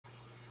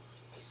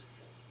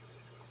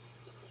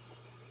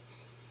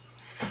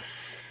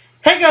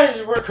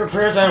guys, Rick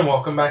Repairs and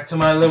welcome back to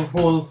my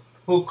Liverpool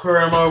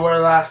career mode where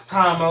last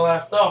time I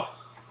left off.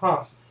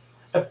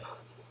 I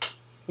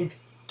played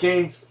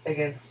games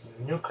against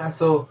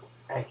Newcastle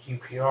and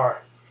QPR.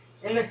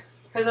 In this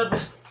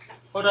episode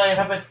I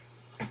have a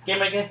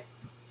game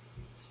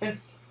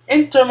against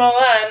Inter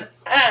Milan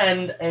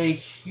and a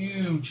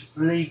huge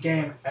league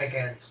game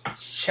against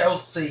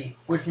Chelsea,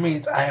 which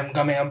means I am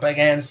coming up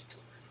against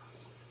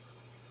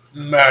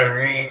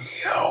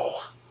Mourinho.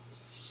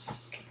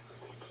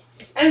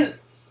 And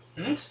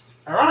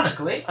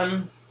ironically,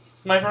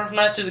 my first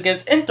match is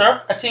against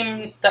Inter, a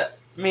team that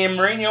me and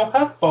Mourinho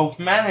have both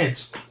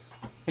managed.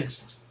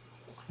 It's,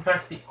 in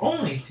fact, the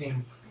only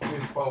team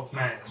we've both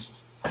managed.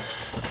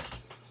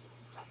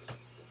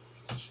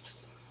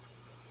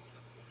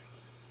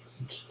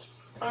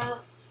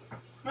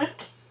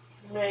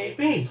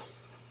 Maybe.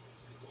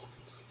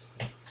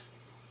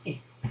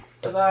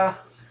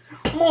 But,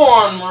 more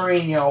on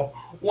Mourinho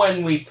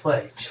when we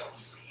play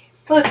Chelsea.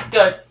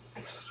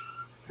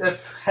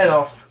 Let's head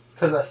off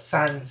to the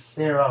San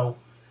Siro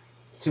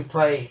to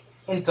play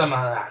Inter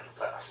Milan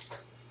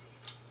first.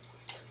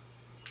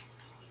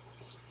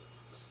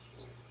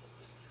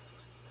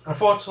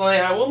 Unfortunately,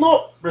 I will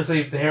not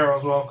receive the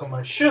hero's welcome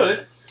I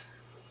should,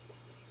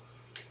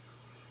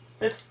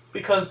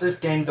 because this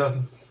game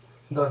doesn't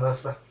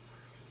understand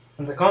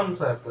the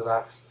concept of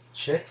that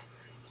shit.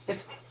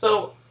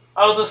 So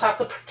I'll just have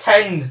to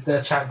pretend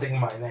they're chanting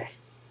my name.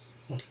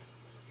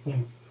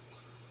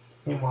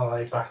 Meanwhile,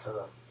 I batter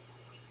them.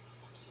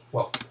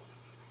 Well,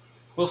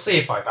 we'll see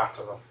if I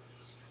batter them.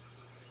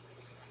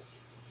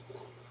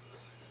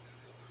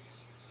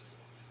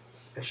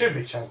 They should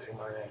be chanting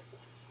my name.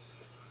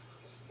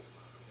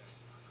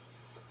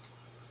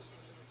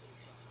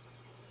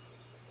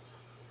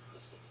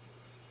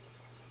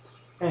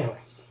 Anyway.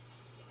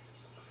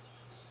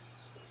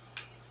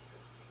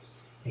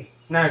 Hey,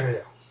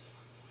 Nagrio.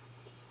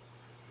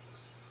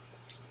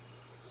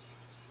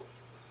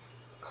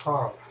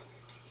 Carl.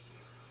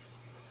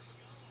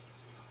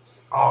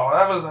 Oh,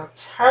 that was a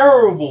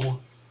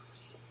terrible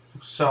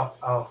shot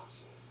of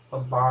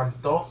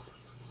Bardo.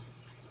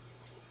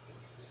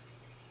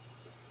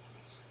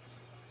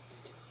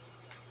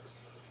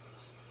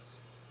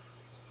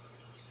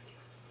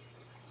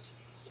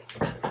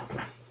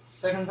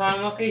 Second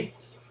time lucky.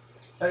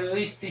 At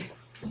least he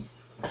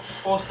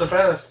forced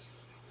a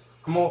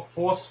more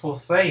forceful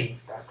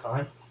save that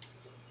time.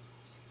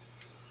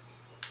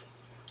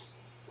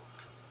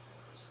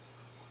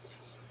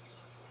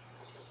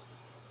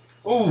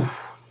 Ooh,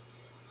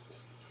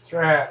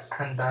 straight at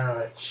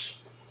Handanovic.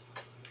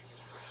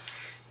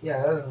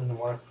 Yeah, that didn't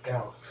work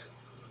out.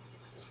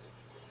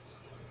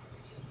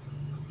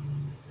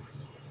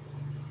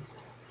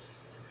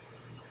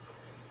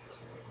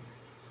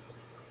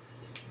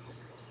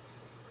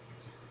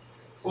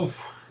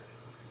 Oof.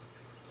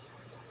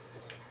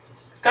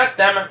 God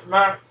damn it,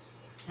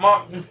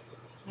 Martin.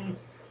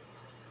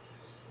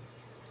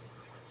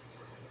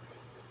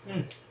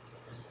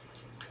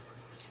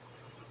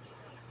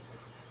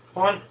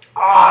 One.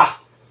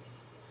 Ah!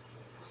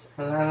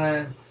 And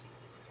then it's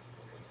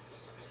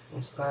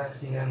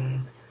Mustachi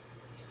and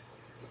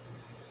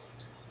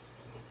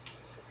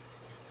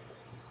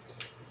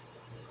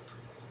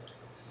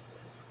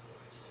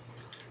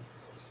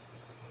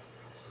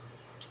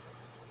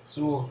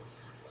Sewell.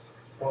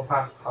 Well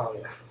past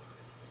Talia.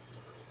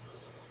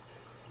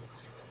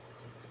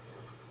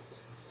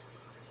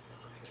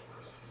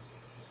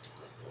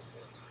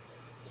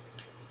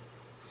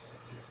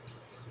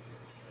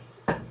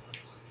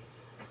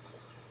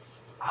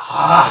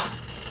 Ah!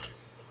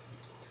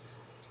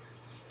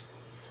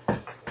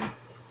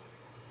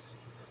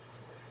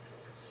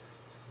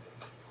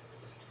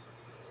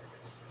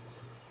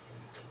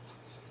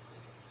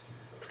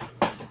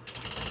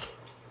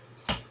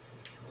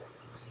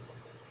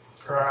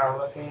 Crowd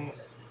looking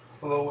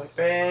for the whip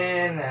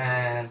in,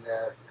 and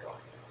it's going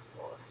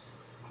forward.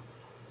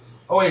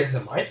 Oh wait, is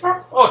it my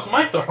throw? Oh, it's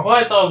my throw. Oh,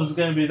 I thought it was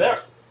going to be there.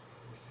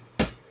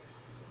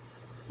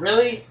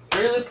 Really?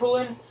 Really,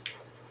 pulling?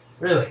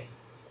 Really?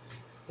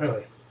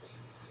 Really?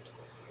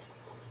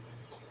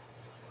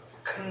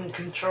 Couldn't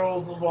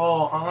control the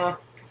ball, huh?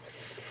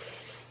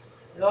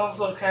 It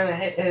also kind of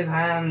hit his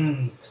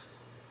hand.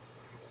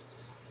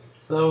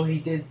 So he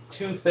did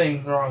two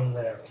things wrong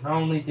there. Not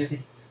only did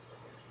he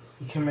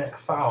commit a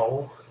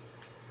foul,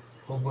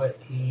 but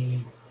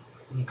he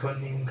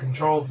couldn't even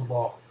control the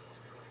ball.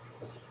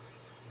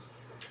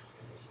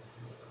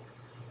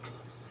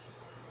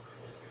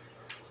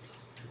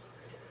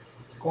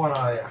 Go on,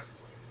 Alia.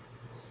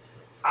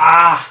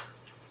 Ah!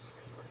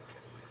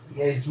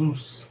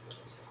 Jesus.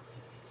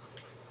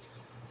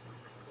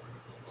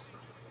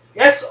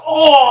 Yes!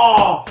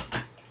 Oh!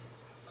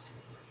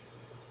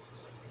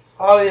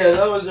 Alia,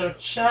 that was your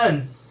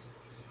chance.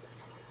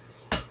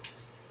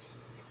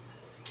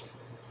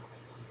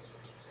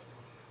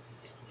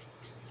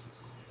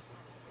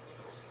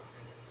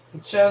 A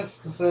chance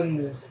to send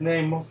his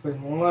name up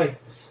in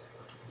lights.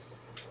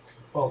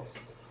 Well,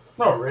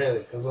 not really,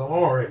 because I'm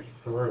already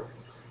through.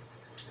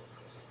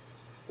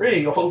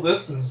 Really, all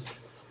this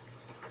is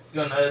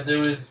gonna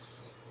do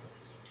is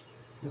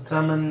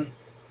determine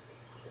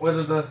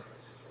whether the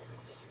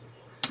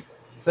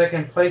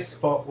second place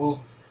spot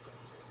will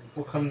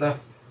come down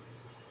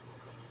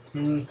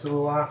to the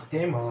last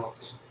game or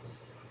not.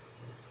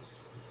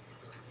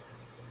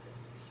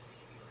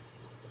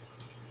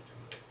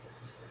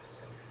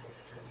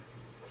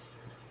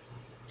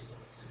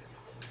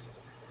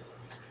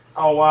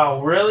 Oh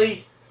wow,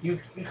 really? You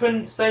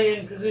couldn't stay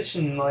in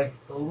position like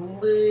a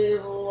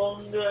little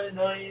longer?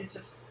 No, you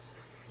just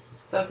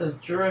had to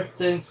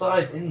drift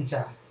inside, didn't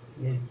ya?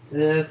 You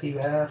dirty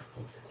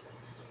bastard.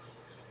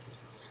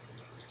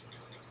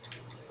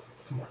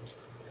 Come on.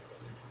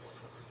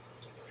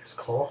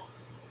 Score.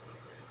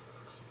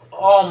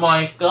 Oh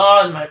my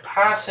god, my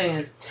passing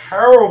is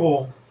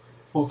terrible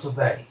for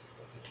today.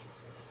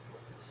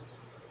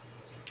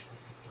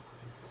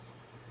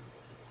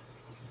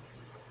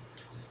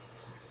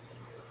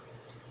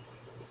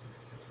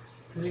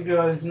 As you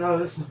guys know,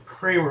 this is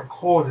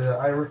pre-recorded.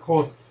 I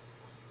record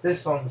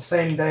this on the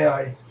same day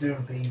I do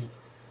the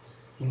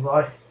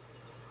live.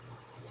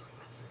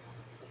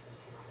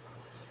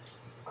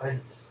 I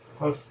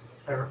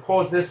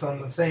record this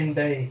on the same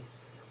day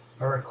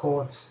I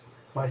record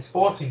my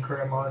sporting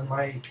career on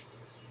my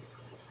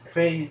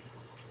feed.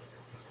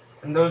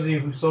 And those of you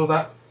who saw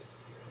that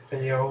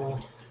video,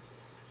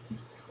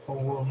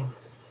 and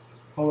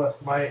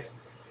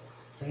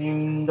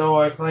even though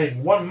I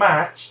played one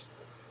match,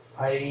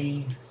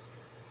 my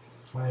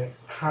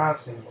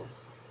passing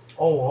was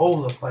all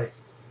over the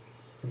place.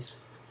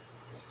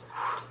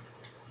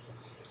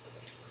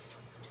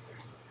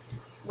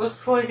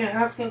 Looks like it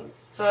hasn't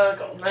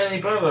gotten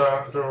any better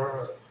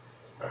after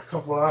a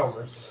couple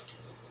hours.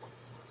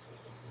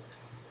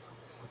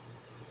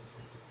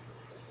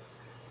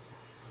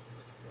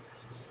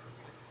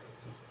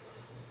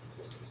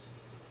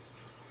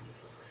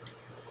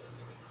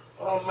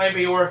 Well,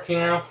 maybe working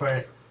out for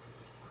it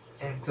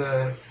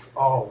into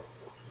oh.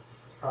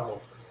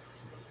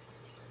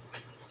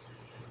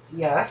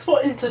 Yeah, that's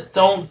what Inter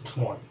don't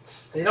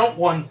want. They don't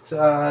want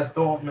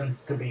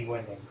Dortmund to be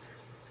winning.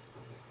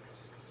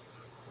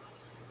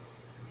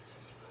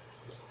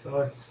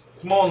 So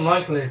it's more than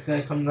likely it's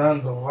going to come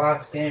down to the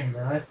last game.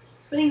 And I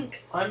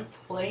think I'm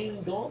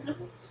playing Dortmund.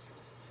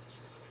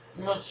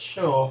 I'm not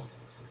sure.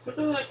 Who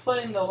did I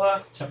play in the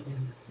last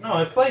Champions League? No,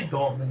 I played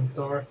Dortmund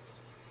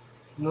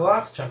in the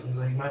last Champions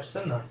League match,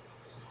 didn't I?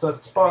 So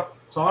it's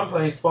So I'm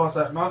playing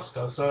Spartak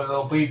Moscow. So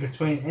it'll be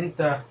between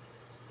Inter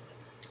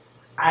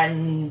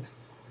and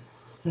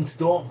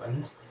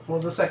Dortmund for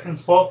the second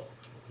spot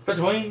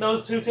between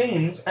those two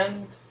teams.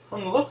 And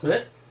from the looks of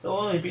it, there'll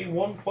only be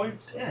 1 point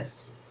in.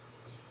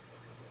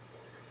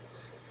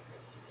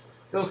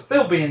 It'll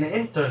still be in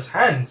Inter's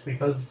hands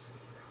because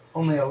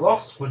only a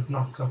loss would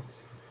knock them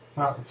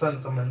out and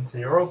send them into the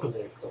Europa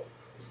League.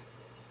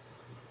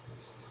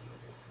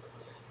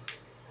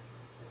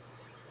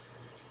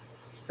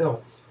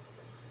 Still.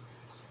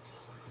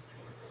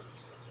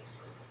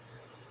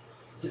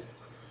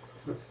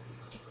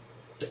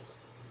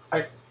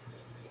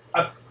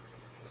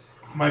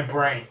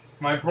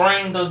 My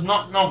brain does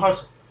not know how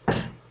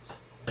to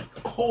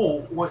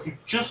call what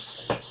it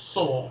just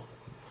saw.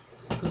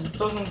 Because it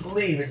doesn't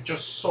believe it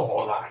just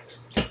saw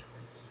that.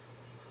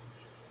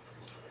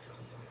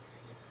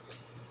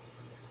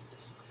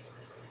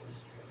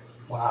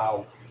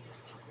 Wow.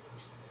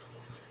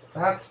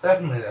 That's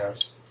definitely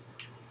theirs.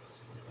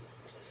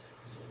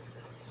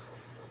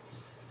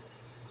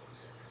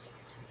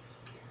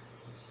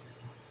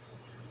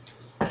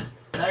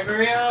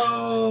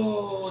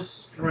 Negrio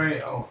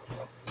straight over.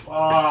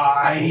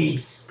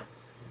 Nice.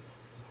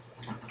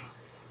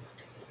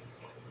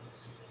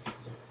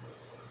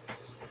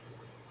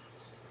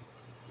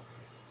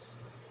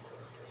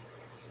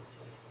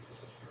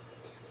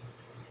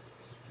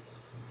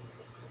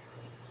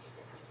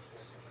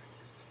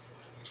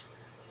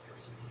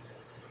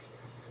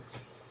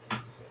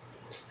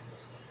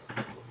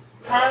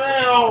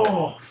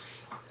 Oh,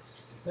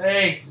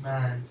 sake,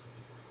 man.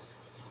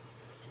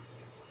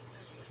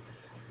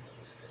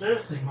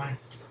 Seriously, Mike.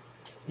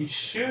 He's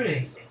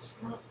shooting. It's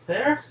not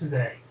there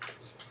today.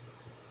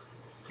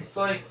 It's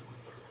like,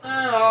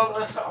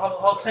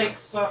 I'll take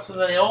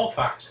Saturday off,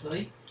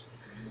 actually.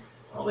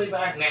 I'll be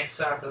back next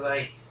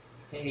Saturday.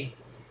 Hey,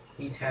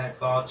 10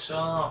 o'clock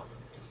sharp.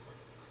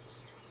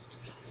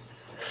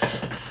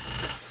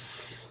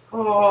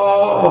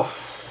 Oh.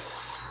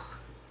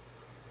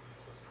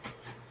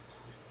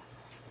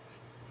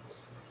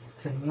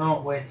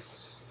 Cannot wait to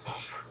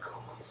stop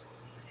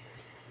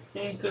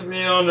recording. To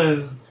be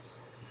honest.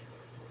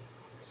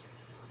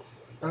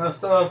 And I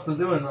still have to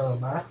do another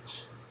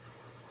match.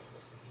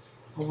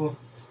 Oh.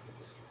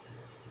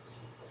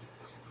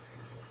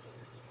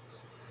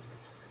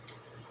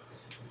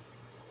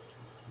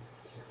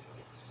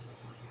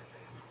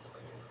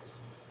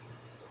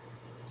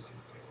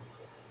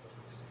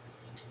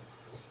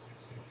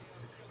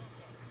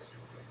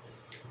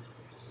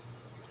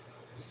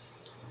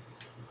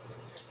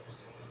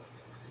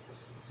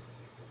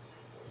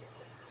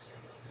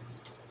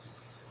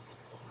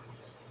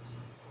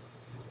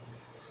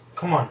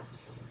 Come on.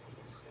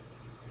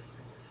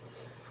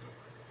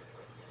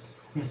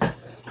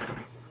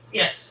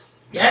 Yes.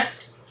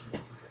 Yes.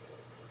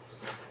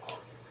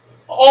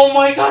 Oh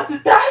my god,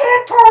 did that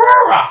hit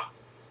Pereira?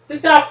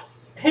 Did that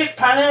hit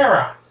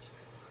Panera?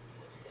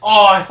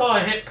 Oh, I thought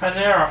I hit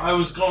Panera. I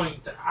was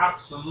going to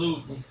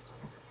absolutely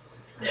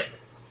flip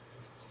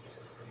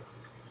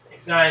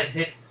if I had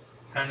hit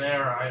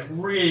Panera. I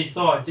really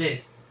thought I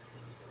did.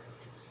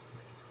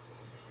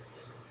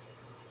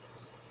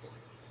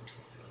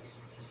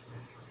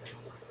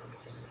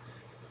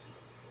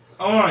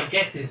 I want to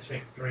get this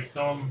victory,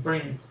 so I'm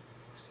bringing.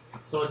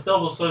 So a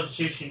double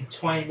substitution,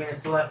 20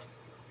 minutes left.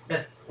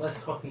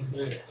 Let's fucking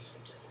do this.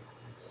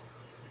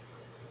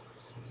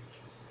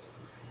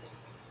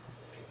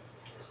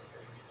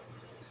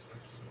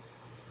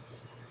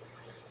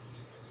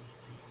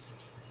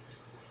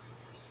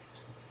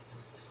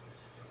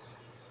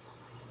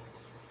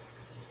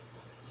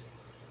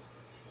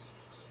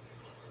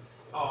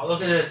 Oh,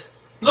 look at this.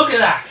 Look at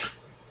that.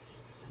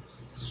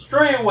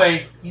 Straight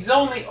away, he's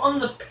only on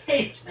the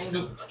pitch and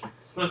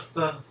goes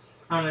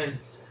on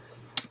his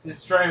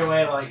straight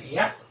away like,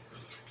 yep.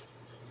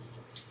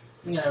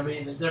 Gonna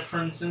be the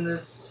difference in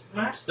this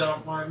match,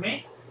 don't mind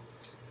me.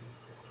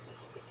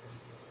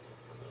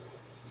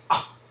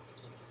 Oh,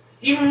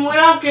 even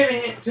without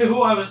getting it to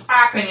who I was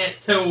passing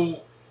it to,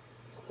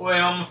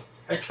 well,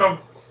 I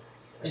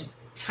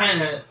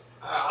kinda,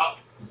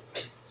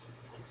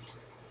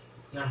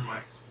 never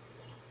mind.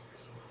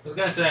 I was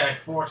gonna say I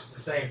forced the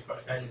save,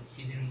 but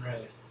he didn't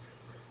really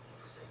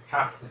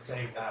have to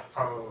save that.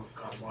 Probably would have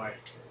gone wide.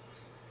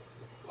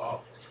 Oh.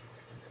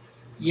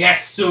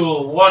 Yes,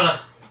 Sewell,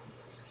 what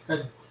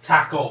a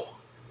tackle.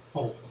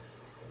 Oh.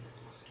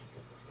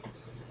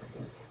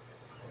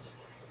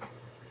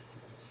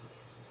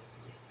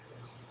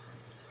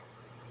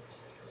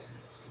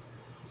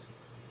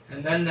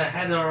 And then the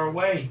header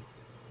away.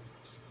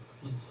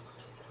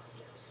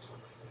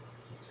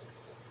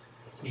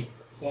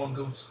 One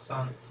good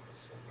son.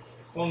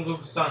 One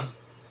good son.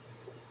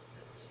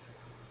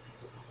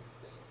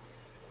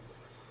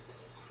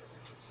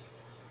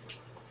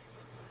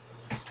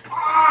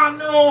 Ah,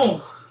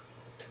 no!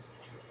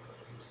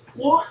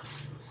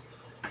 What?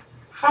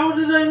 How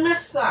did I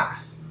miss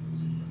that?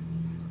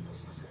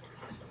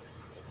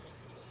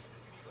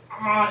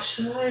 Ah,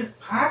 should I have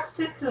passed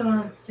it to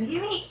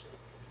Mancini?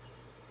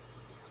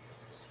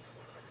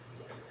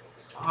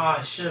 Ah,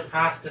 I should have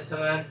passed it to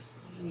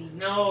Mancini.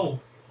 No.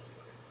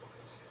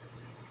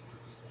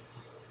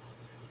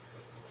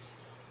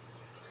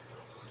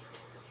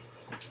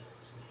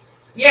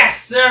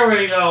 Yes, there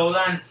we go.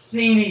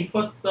 Lanzini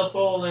puts the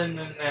ball in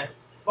the net.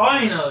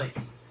 Finally.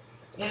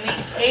 In the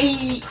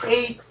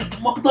 88th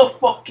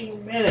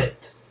motherfucking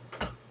minute.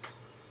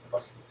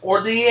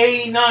 Or the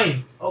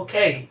 89th.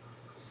 Okay.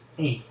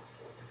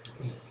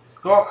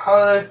 Got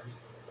how the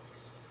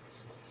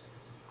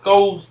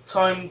goal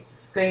time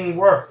thing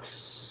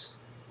works.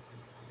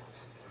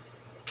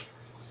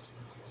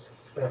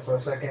 Stay for a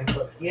second,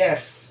 but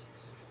yes.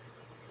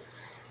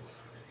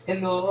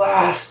 In the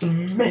last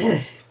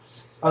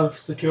minutes, I've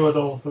secured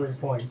all 3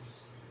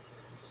 points.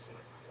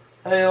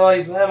 I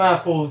like them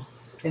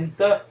apples,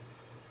 Inter.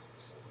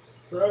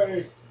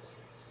 Sorry,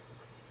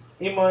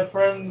 my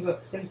friends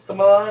at Inter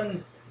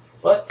Milan,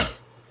 but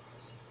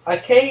I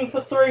came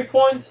for 3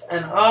 points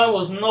and I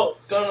was not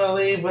gonna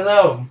leave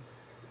without them.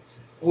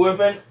 It would have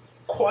been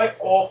quite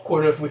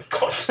awkward if we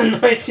got to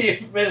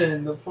 90th minute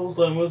and the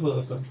full-time whistle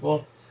had been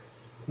blown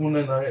when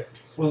I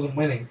wasn't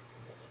winning.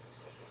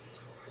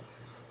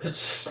 I've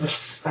just been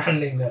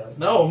standing there.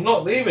 No, I'm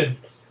not leaving.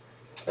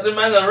 I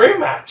demand a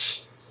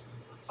rematch.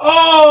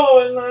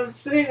 Oh, and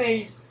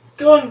Lanzini's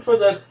gone for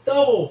the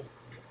double.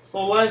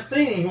 Well,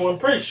 Lanzini, who I'm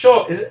pretty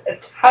sure is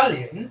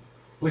Italian,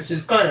 which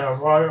is kind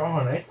of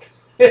ironic,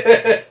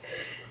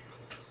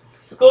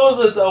 scores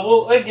a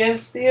double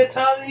against the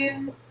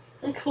Italian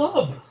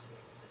club.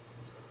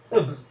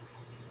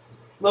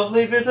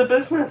 Lovely bit of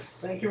business.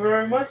 Thank you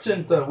very much,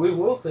 Inter. We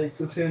will take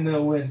the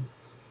 2-0 win.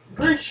 I'm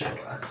pretty sure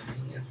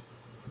Lanzini is.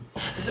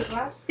 Is it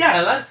that?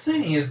 Yeah,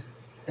 Lanzini is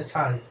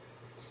Italian.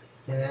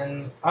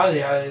 And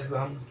Ayala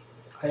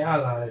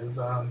is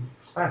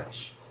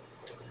Spanish.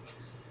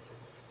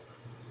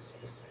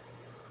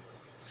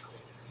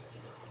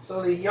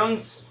 So the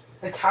young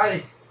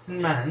Italian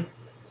man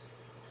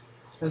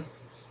has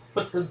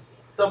put the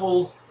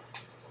double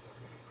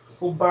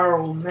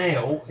barrel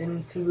nail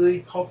into the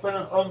coffin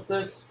of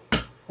this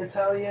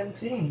Italian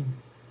team.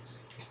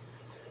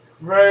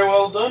 Very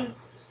well done,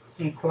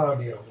 and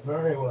Claudio.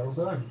 Very well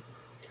done.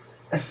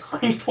 A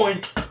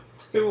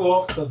 9.2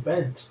 off the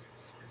bench.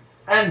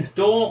 And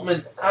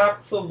Dortmund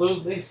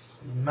absolutely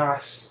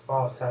smashed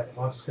Spartak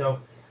Moscow,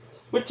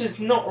 which is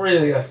not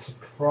really a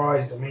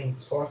surprise. I mean,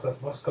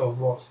 Spartak Moscow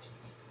lost,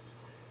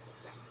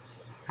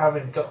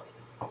 haven't got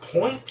a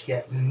point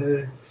yet in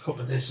the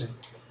competition.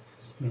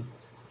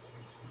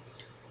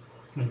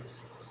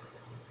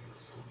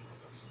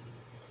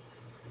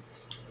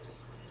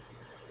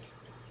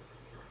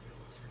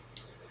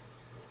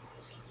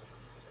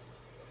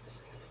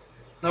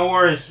 No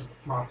worries,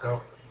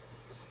 Marco.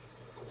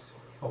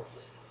 Oh.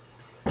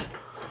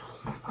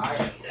 I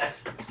am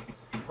definitely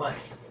playing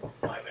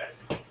my best.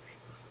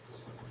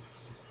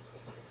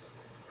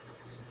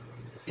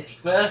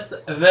 first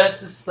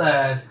versus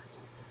third.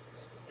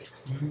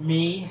 It's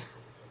me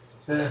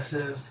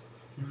versus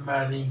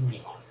Mourinho.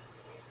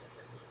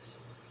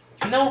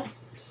 You know,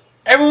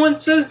 everyone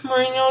says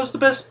Mourinho is the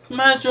best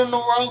manager in the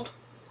world.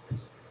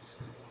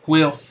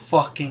 We'll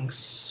fucking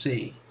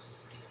see.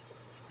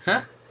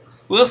 Huh?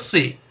 We'll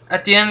see.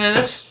 At the end of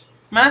this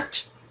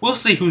match, we'll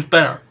see who's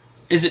better.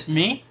 Is it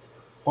me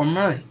or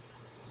Mourinho?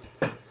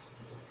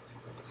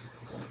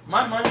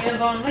 My money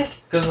is on me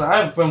because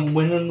I've been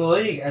winning the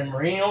league and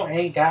Mourinho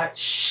ain't got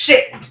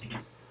shit.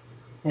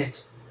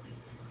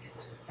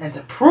 And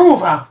to prove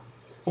how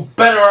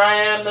better I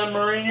am than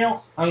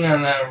Mourinho, I'm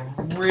gonna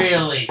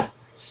really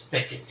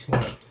stick it to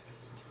him.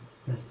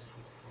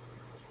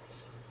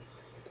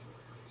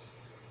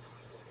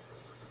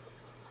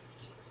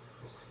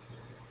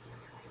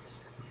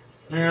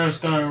 Mourinho's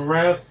gonna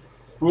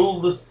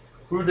rule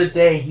the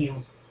day he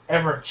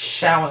ever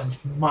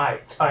challenged my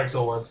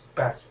title as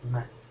best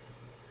manager.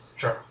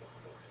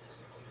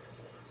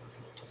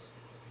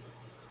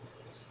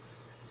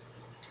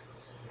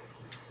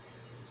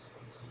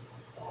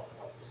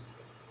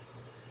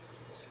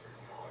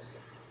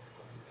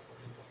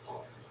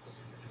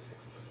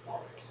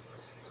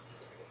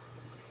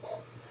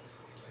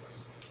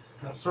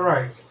 That's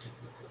right.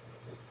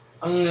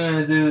 I'm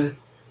gonna do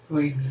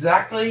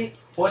exactly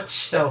what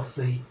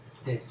Chelsea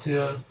did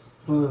to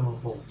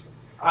Liverpool.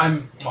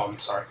 I'm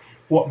sorry.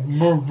 What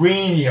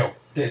Mourinho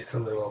did to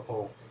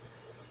Liverpool.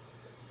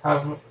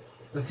 Have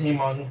the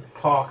team on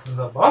park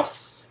the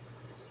bus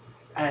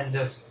and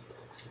just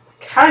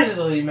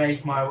casually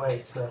make my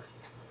way to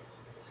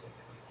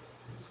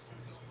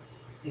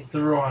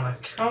either on a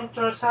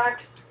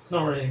counter-attack.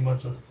 Not really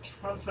much of a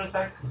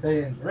counter-attack because they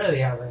didn't really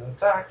have an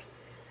attack.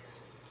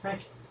 And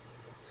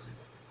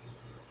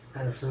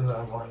as soon as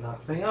I want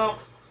nothing up,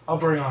 I'll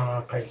bring on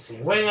a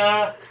pacey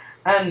winger,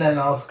 and then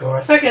I'll score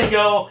a second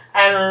goal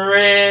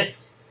and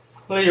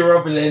really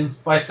rub it in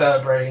by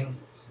celebrating.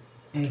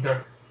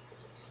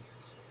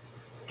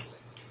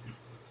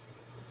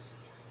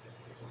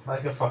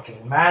 Like a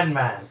fucking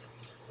madman.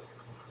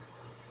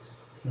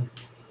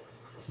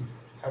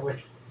 I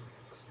wish.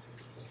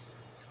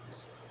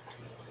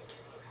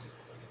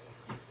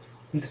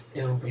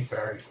 It'll be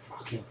very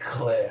fucking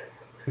clear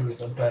who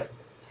the best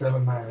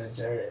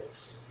manager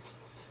is.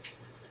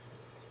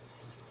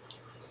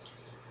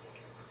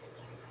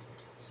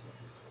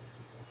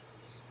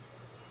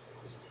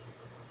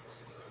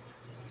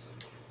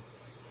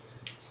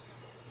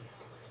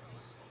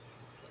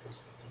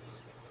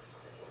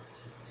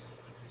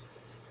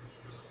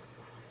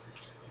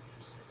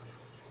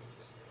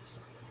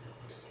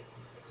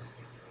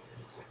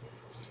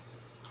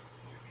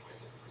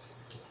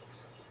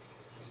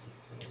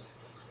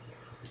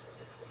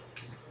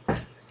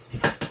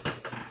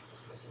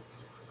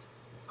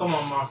 Come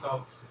on,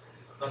 Marco.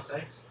 Don't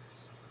say.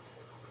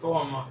 Go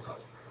on, Marco.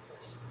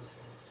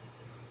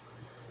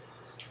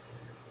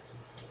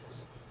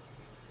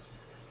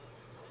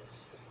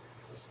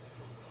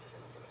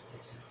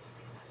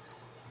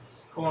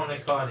 Come on,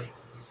 Icardi.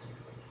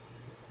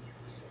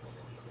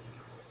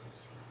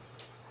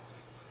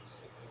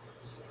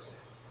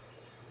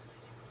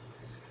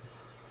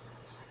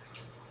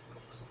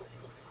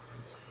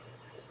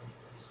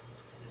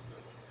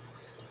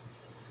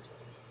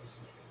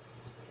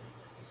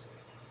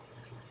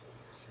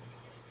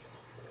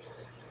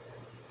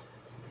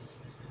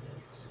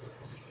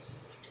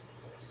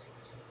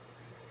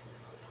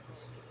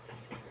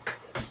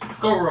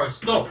 Go, Royce,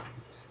 go!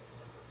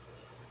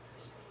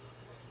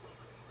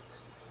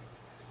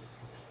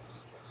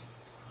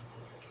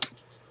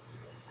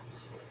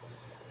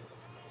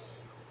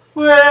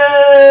 Way!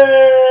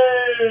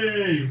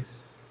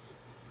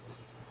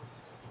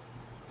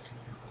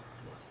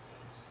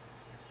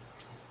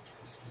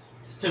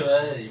 It's too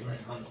early right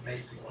on the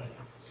basic one.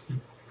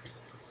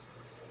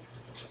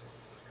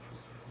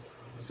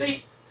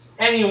 See?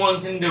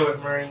 Anyone can do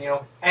it,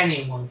 Mourinho.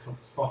 Anyone can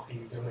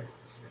fucking do it.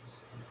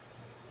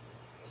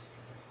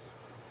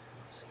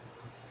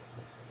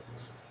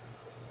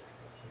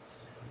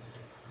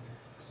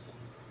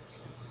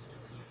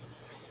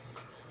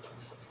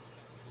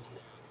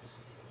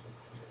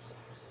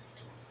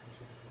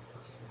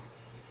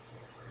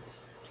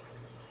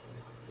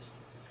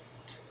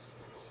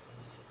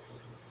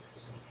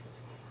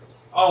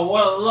 Oh,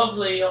 what a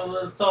lovely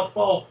over the top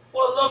ball.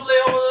 What a lovely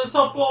over the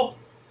top ball.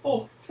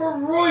 Oh, for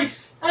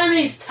Royce. And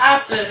he's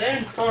tapped it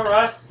in for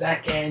a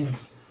second.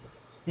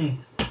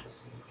 Instead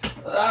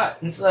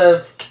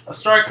of a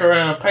striker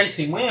and a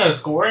pacey winger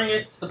scoring,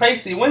 it's the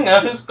pacey winger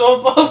who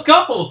scored both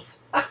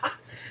goals. I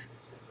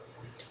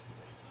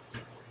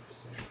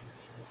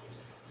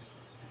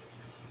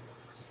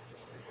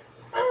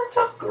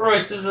thought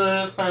Royce is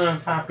a fan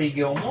of Happy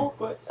Gilmore,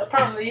 but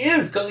apparently he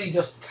is because he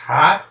just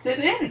tapped it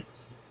in.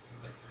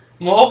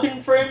 Morgan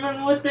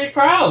Freeman would be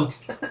proud.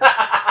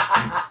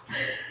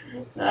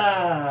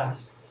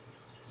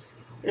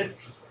 It's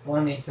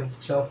funny because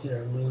Chelsea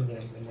are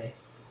losing to me.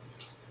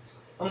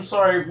 I'm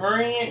sorry,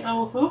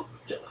 Mourinho, who?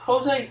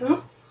 Jose,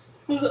 who?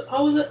 Who the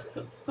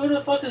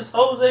fuck is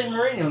Jose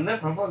Mourinho?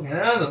 Never fucking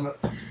heard of him.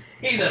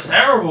 He's a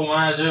terrible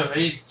manager if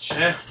he's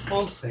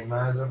Chelsea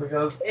manager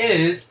because it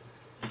is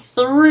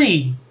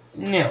 3-0.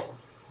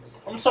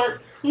 I'm sorry,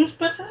 who's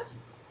better?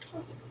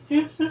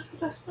 Who's the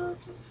best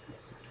manager?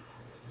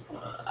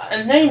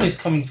 A name is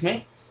coming to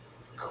me.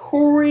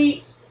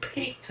 Corey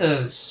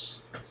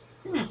Peters.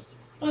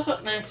 What's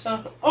that name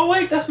sound? Oh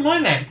wait, that's my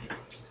name.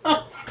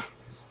 Oh,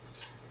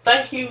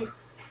 thank you.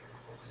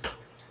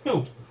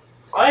 Who?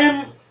 I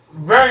am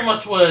very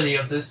much worthy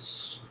of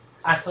this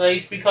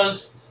accolade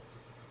because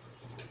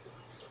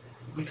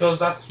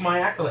that's my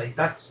accolade.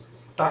 That's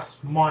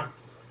my.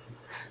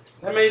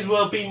 That may as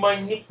well be my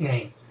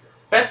nickname.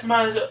 Best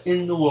manager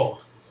in the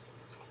world.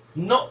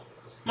 Not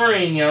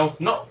Mourinho,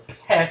 not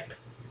Pep,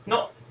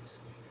 not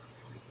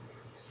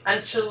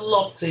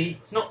Ancelotti,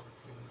 not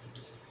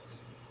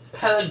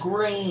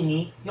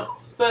Pellegrini,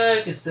 not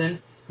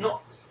Ferguson,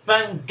 not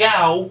Van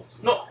Gaal,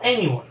 not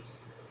anyone.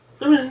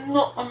 There is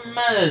not a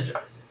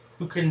manager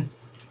who can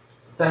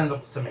stand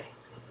up to me.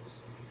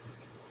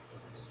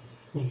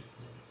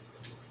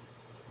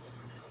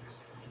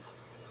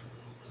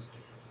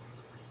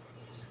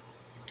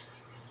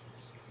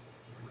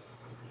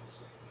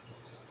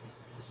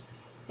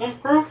 One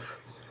proof,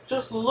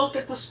 just look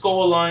at the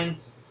scoreline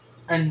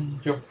and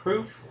your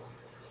proof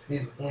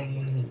is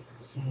in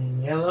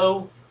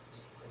yellow.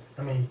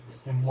 I mean,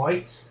 in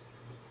white.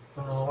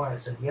 I don't know why I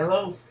said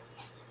yellow.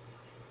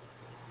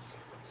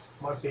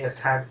 Might be a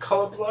tad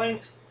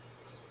colorblind.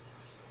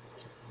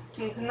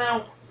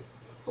 Now,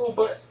 oh,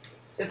 but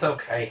it's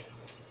okay.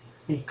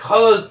 The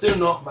colors do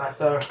not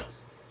matter.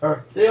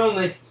 Or the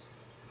only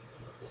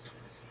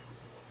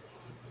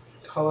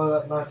color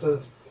that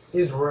matters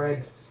is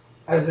red,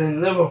 as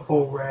in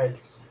Liverpool red,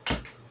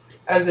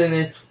 as in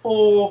it's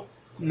 4-0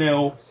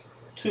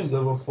 to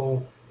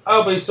Liverpool.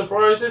 I'll be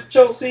surprised if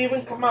Chelsea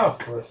even come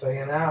out for a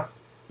second half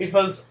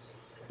because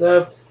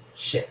they're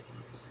shit.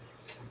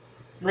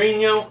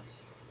 Mourinho,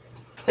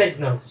 take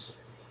notes.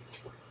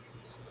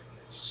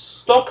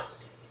 Stop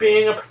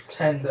being a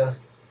pretender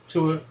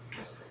to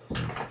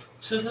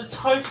the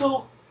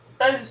title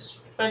that has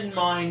been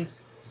mine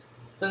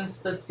since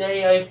the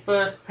day I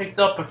first picked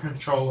up a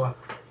controller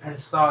and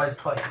started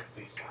playing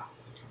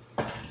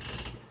FIFA.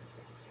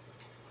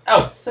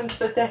 Oh, since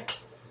the day.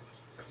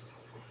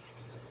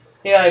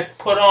 Yeah, I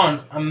put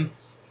on a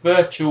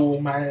virtual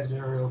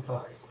managerial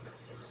play.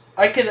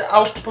 I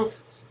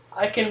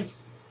can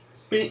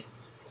beat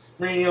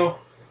Mourinho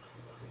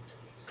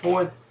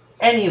on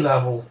any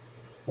level.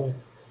 Or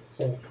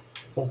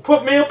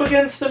put me up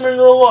against him in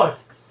real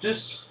life.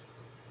 Just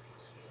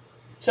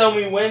tell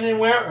me when and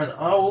where, and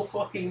I will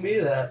fucking be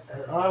that.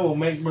 And I will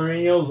make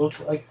Mourinho look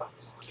like a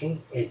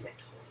fucking idiot.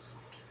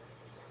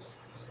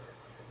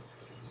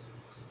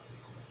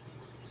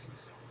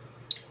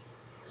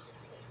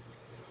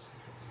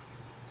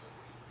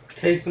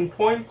 Case in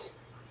point,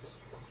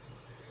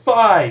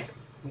 5-0.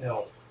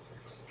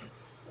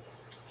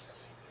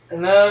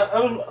 And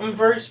I'm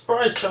very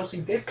surprised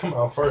Chelsea did come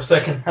out for a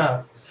second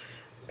half.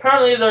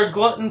 Apparently they're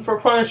glutton for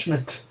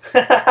punishment.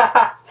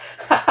 Well,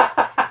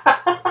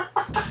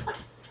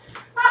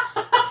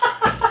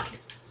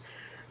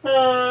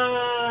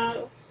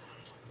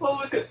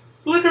 look at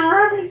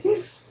Remy.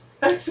 He's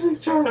actually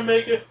trying to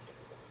make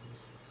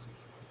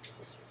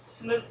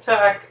an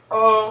attack.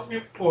 Oh,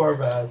 you poor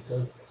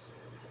bastard.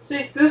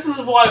 See, this is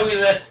why we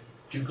let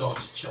you go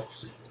to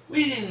Chelsea.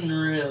 We didn't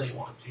really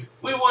want you.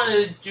 We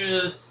wanted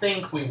you to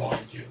think we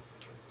wanted you.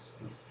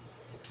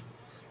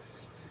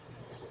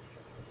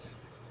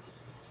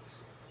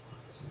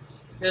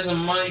 There's a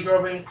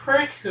money-grubbing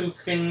prick who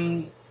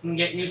can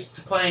get used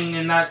to playing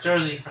in that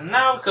jersey for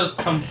now, because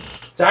come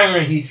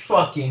January he's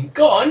fucking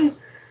gone.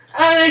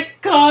 And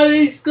God,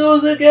 he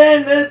scores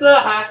again. It's a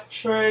hat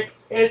trick.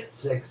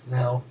 It's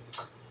 6-0.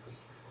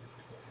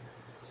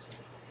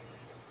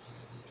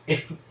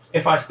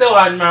 If I still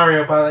had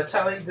Mario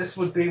Balotelli, this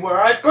would be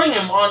where I'd bring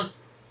him on,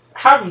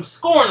 have him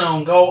score an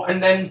own goal,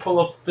 and then pull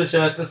up the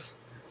shirt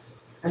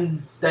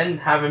and then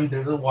have him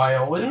do the "Why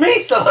always me"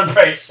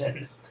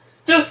 celebration.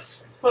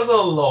 Just for the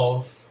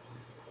lols.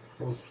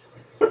 No,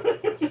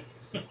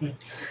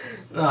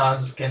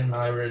 I'm just kidding.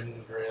 I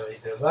wouldn't really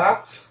do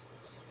that.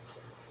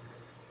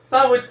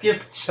 That would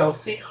give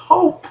Chelsea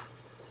hope.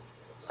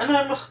 And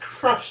I must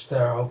crush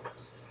their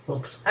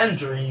hopes and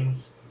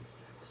dreams.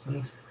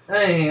 And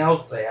anything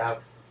else they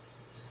have.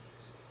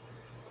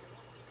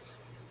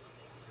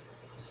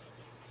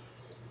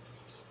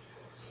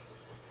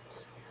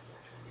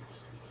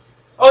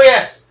 Oh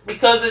yes,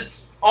 because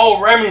it's all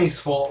Remy's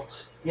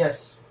fault.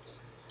 Yes.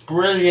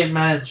 Brilliant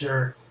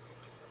managing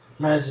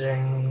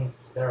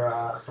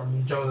their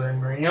from José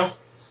Mourinho.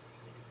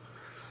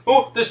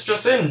 Oh, this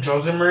just in.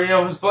 José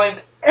Mourinho has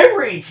blamed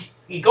every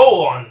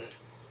goal on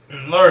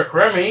Loic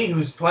Remy,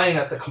 who's playing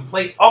at the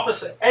complete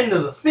opposite end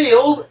of the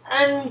field,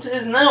 and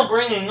is now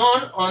bringing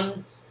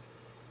on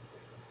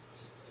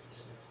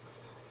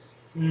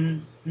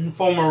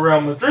former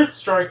Real Madrid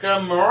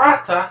striker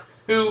Morata,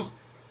 who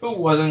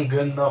wasn't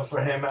good enough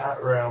for him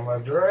at Real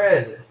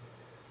Madrid.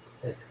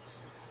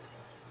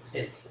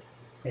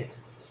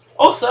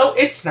 Also,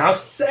 it's now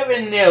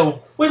 7-0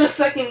 with a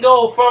second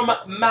goal from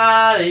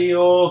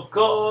Mario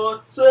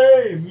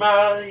Götze.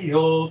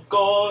 Mario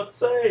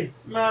Götze.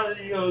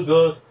 Mario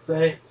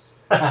Götze.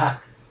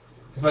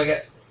 If I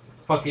get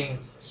fucking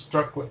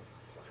struck with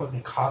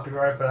fucking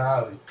copyright for that,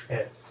 I'll be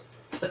pissed.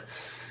 But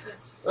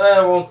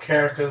I won't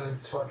care because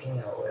it's fucking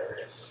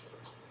hilarious.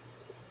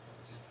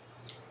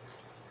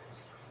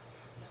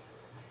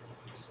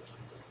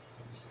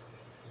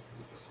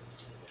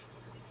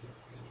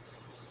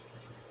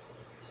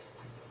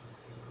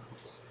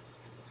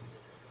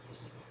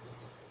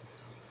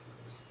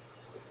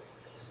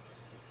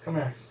 Come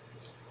here.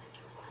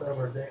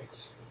 Clever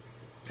dicks.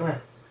 Come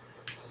here.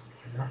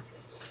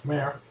 Come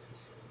here.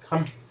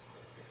 Come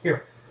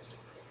here.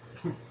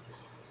 Come.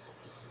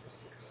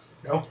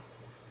 No.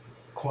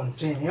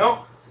 Continue.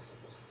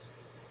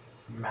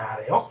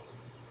 Mario.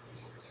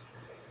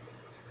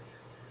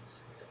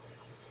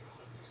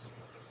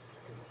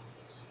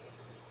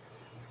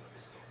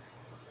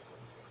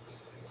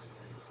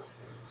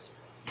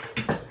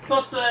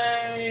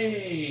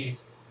 Totti!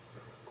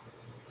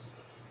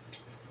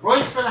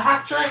 Royce for the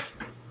hat trick.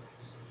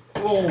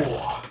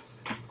 Oh.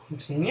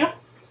 Continue.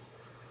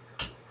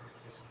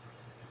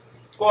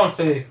 Go on,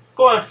 Phil.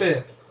 Go on,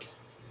 Phil.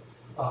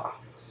 Ah.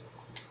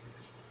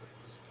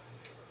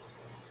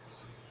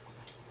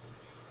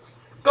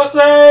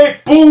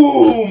 Totti!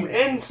 Boom!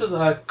 Into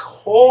the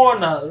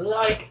corner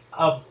like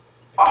a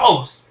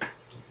post.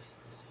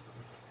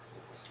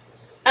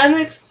 And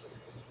it's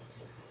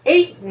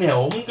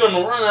 8-0. I'm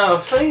gonna run out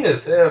of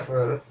fingers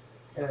here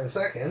in a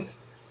second.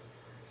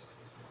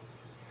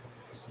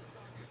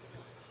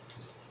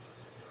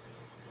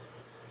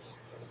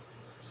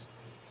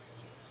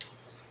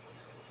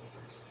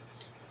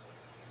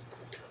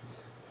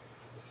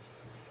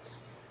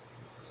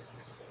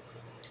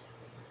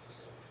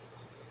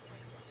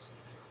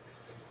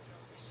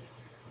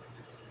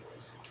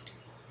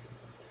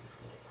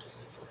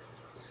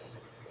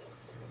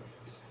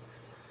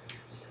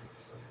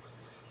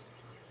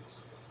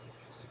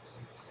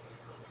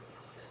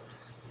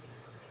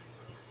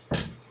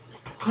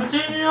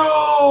 Continue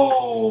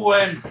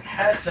and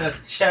had to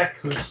check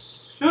who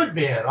should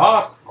be at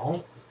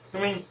Arsenal. I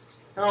mean,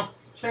 no,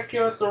 check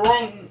you at the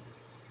wrong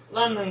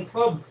London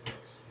club.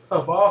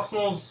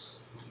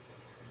 Arsenal's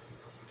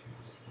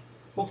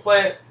will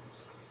play at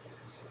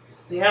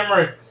the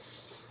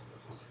Emirates.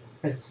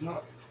 It's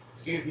not.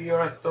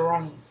 You're at the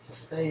wrong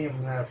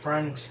stadium,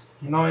 friend.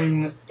 You're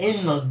not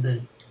in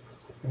London.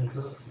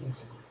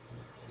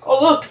 Oh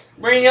look,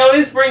 Mourinho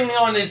is bringing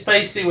on his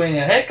pacey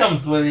winger. Here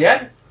comes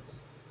Willian.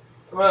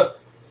 About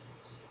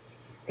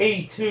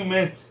 82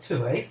 minutes too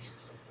late.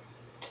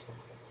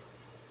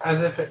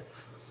 As if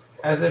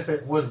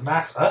it would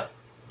matter.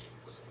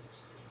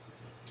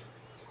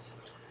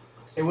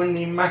 It wouldn't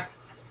even matter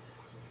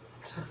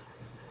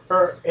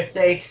if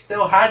they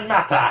still had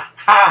matter. Ha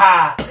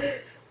ha!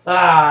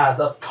 Ah,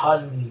 the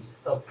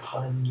puns,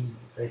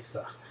 they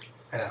suck.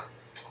 I know.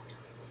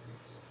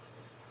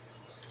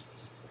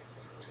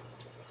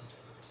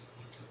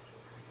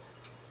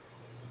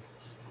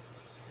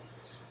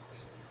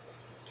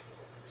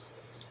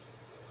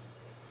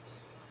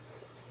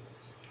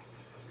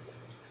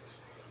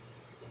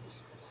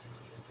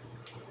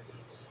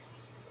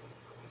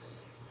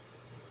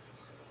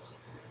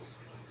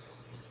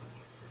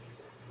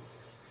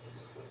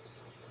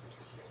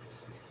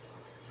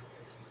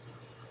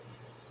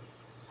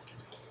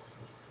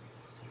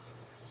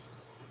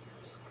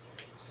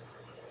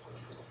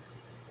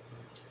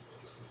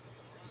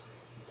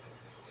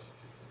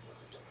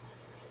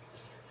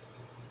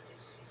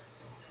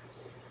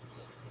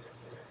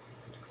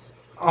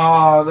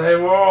 Oh, they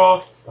were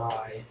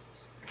offside.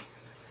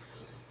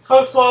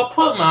 Coach Law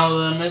put him out of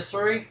the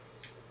misery.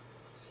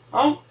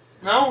 Oh,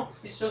 no,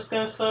 he's just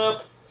gonna set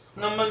up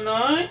number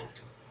 9?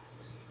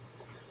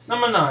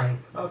 Number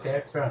 9.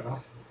 Okay, fair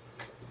enough.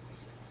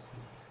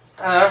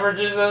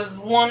 Averages as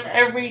 1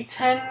 every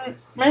 10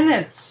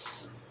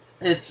 minutes.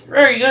 It's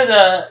very good,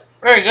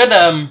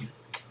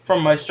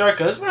 from my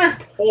striker. It's very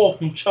poor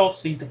from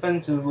Chelsea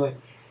defensively.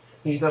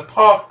 The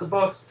park the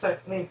bus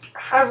technique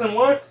hasn't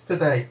worked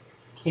today.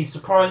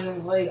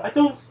 Surprisingly, I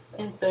don't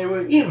think they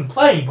were even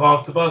playing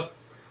park the bus.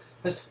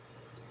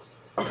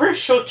 I'm pretty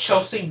sure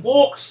Chelsea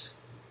walked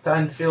to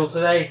Anfield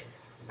today,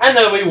 and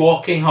they'll be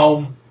walking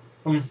home.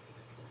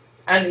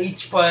 And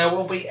each player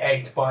will be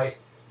egged by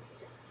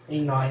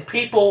 9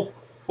 people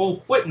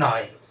with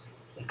 9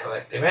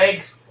 collective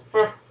eggs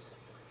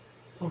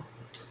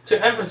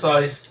to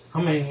emphasize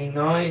how many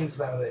 9s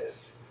that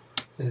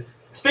is.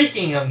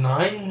 Speaking of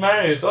 9,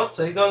 Mario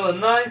Götze got a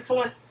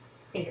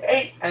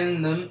 9.8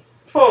 and the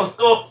total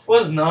score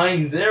was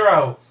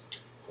 9-0.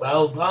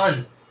 Well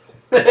done.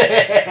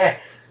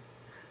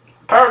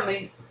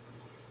 Apparently,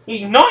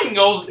 9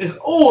 goals is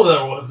all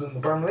there was in the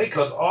Premier League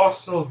because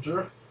Arsenal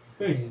drew,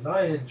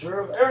 United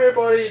drew,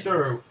 everybody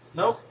drew.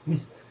 Nope.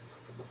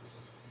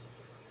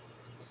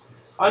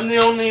 I'm the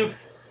only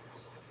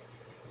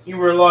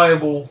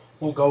reliable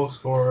goal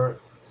scorer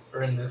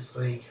in this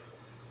league.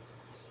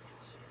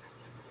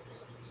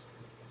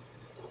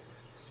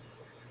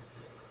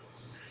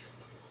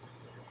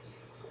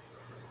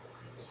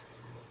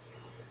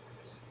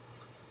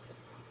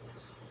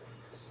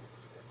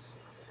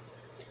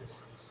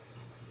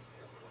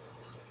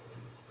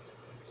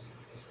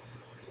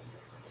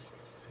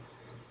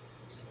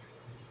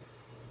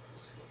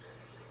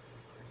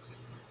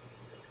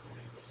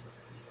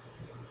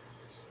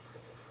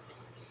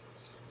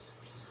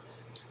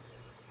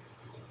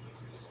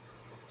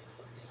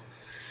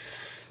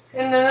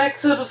 In the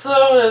next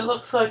episode, it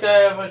looks like I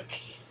have a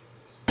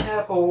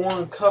Capital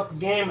One Cup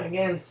game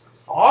against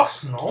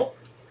Arsenal.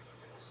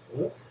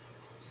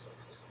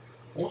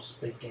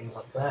 Speaking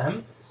of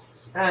them,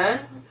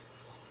 and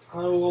I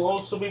will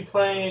also be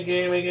playing a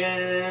game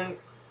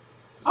against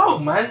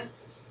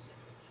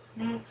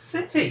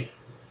City.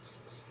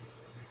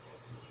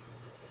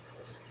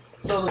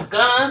 So the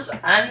Gunners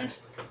and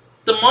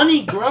the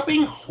money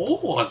grubbing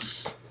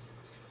whores.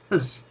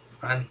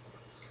 Fun.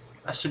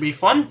 That should be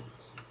fun.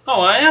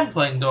 Oh, I am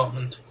playing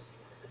Dortmund.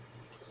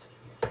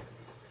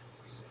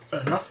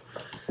 Fair enough.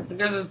 I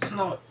guess it's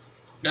not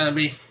gonna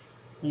be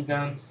me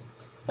down.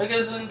 I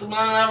guess I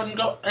haven't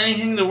got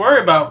anything to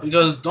worry about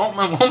because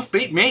Dortmund won't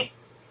beat me.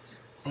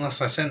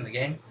 Unless I send the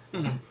game.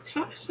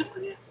 Should I send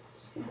the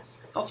game?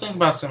 I'll think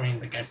about sending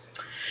the game.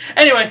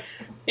 Anyway,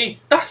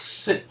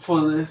 that's it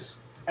for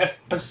this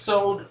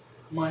episode.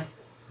 My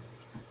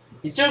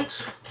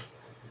jokes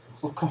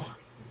will come.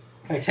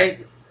 I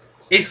take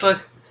Isla.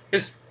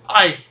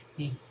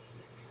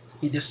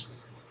 He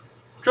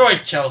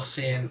destroyed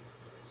Chelsea in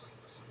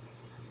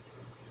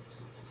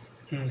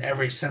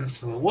every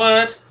sense of the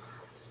word.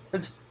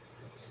 And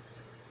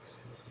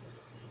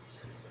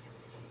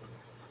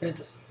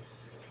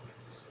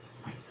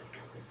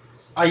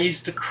I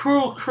used the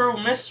cruel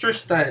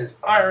mistress that is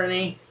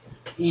irony.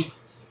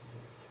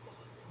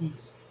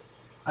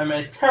 I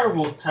made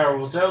terrible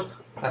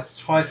jokes. That's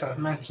twice I've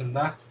mentioned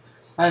that.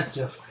 That's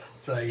just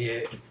so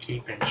you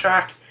keep in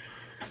track.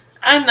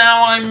 And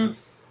now I'm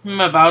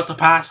about to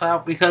pass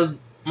out because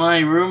my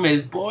room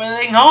is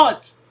boiling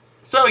hot.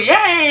 So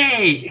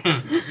yay!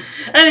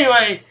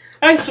 Anyway,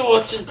 thanks for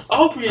watching. I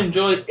hope you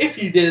enjoyed.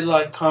 If you did,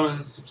 like, comment,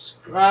 and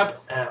subscribe.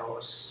 And I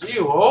will see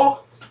you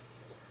all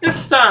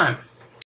next time.